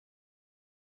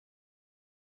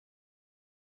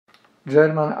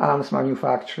German arms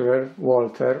manufacturer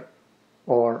Walther,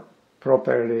 or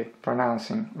properly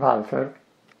pronouncing Walther,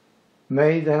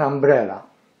 made an umbrella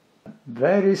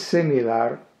very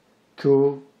similar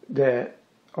to the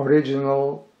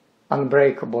original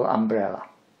Unbreakable umbrella.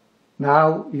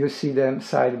 Now you see them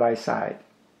side by side.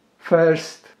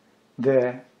 First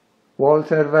the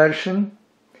Walther version,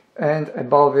 and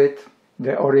above it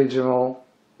the original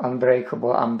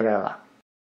Unbreakable umbrella.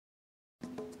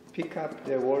 Pick up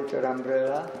the Walther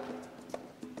umbrella,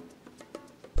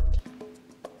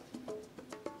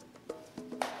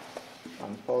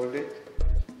 unfold it,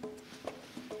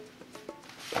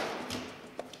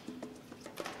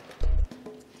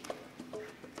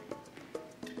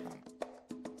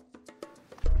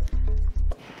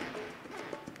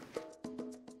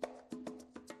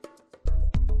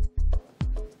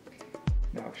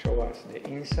 now show us the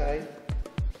inside.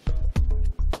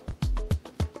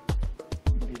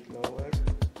 Lower,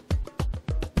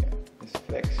 yeah, just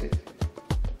flex it.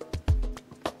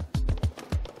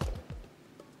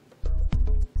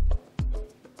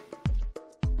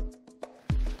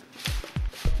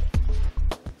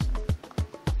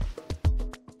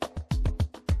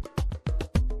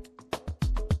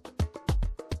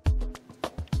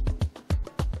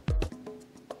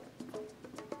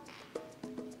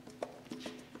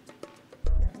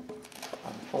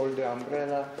 Unfold the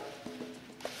umbrella.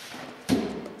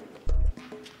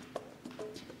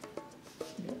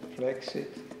 Flex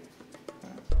it,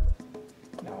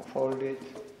 now fold it,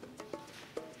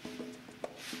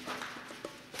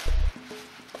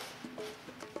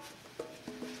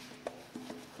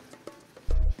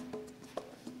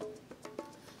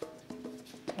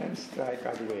 and strike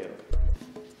at will.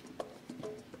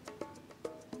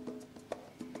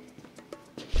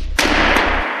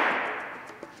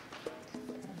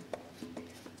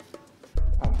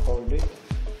 Unfold it.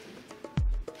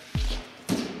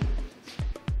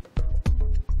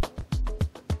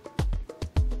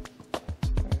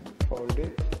 Fold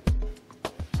it.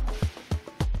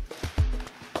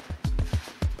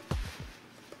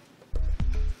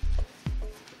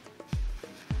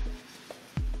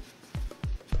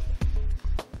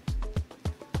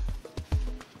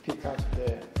 Pick up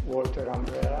the Walther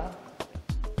umbrella.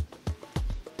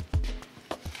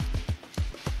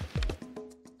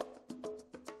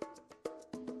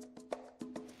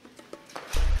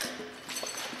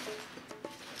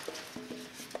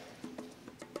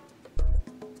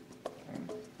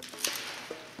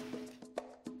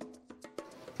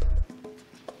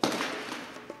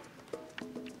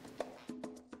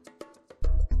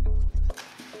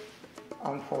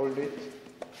 Unfold it.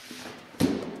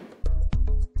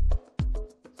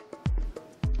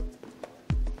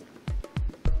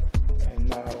 And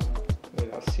now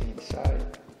let us see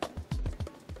inside.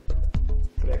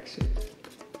 Flex it.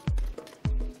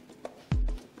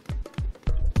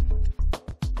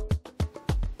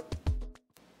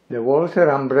 The Walther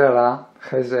umbrella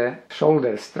has a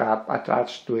shoulder strap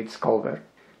attached to its cover.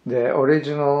 The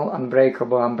original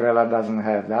Unbreakable umbrella doesn't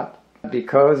have that,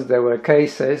 because there were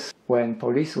cases when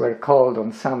police were called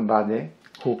on somebody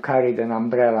who carried an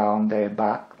umbrella on their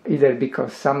back, either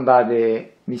because somebody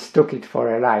mistook it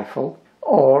for a rifle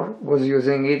or was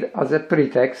using it as a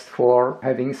pretext for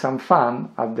having some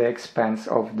fun at the expense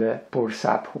of the poor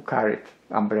sap who carried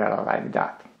umbrella like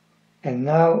that. And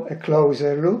now a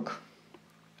closer look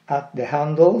at the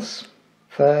handles.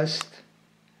 First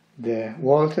the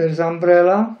Walther's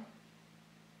umbrella,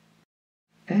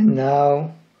 and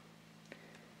now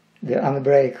the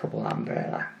Unbreakable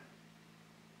umbrella.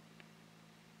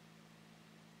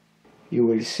 You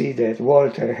will see that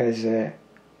Walther has a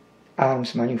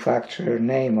arms manufacturer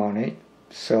name on it,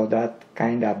 so that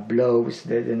kind of blows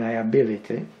the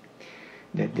deniability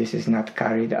that this is not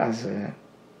carried as a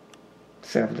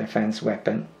self-defense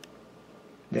weapon.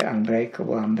 The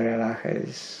Unbreakable umbrella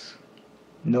has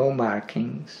no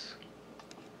markings,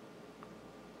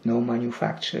 no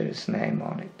manufacturer's name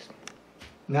on it.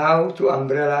 Now to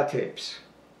umbrella tips.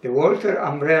 The Walther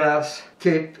umbrella's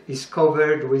tip is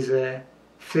covered with a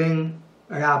thin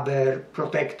rubber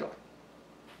protector.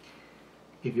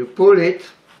 If you pull it,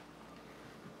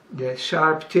 the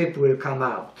sharp tip will come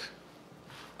out.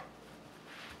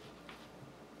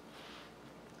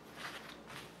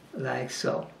 Like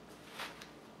so.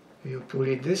 You pull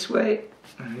it this way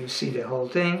and you see the whole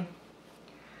thing.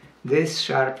 This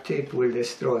sharp tip will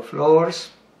destroy floors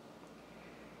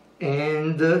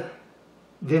and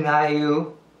deny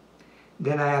you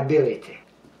deniability.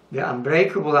 The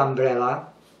Unbreakable umbrella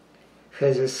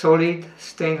has a solid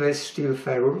stainless steel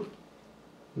ferrule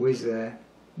with a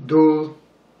dual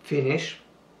finish.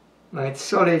 It's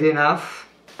solid enough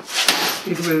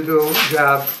it will do a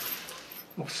job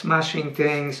of smashing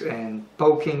things and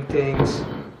poking things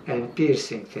and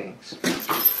piercing things.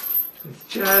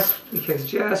 It has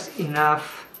just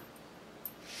enough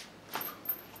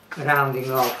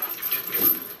rounding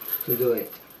off to do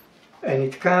it. And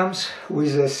it comes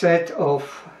with a set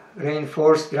of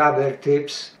reinforced rubber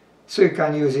tips, so you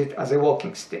can use it as a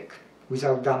walking stick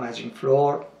without damaging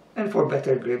floor and for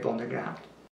better grip on the ground.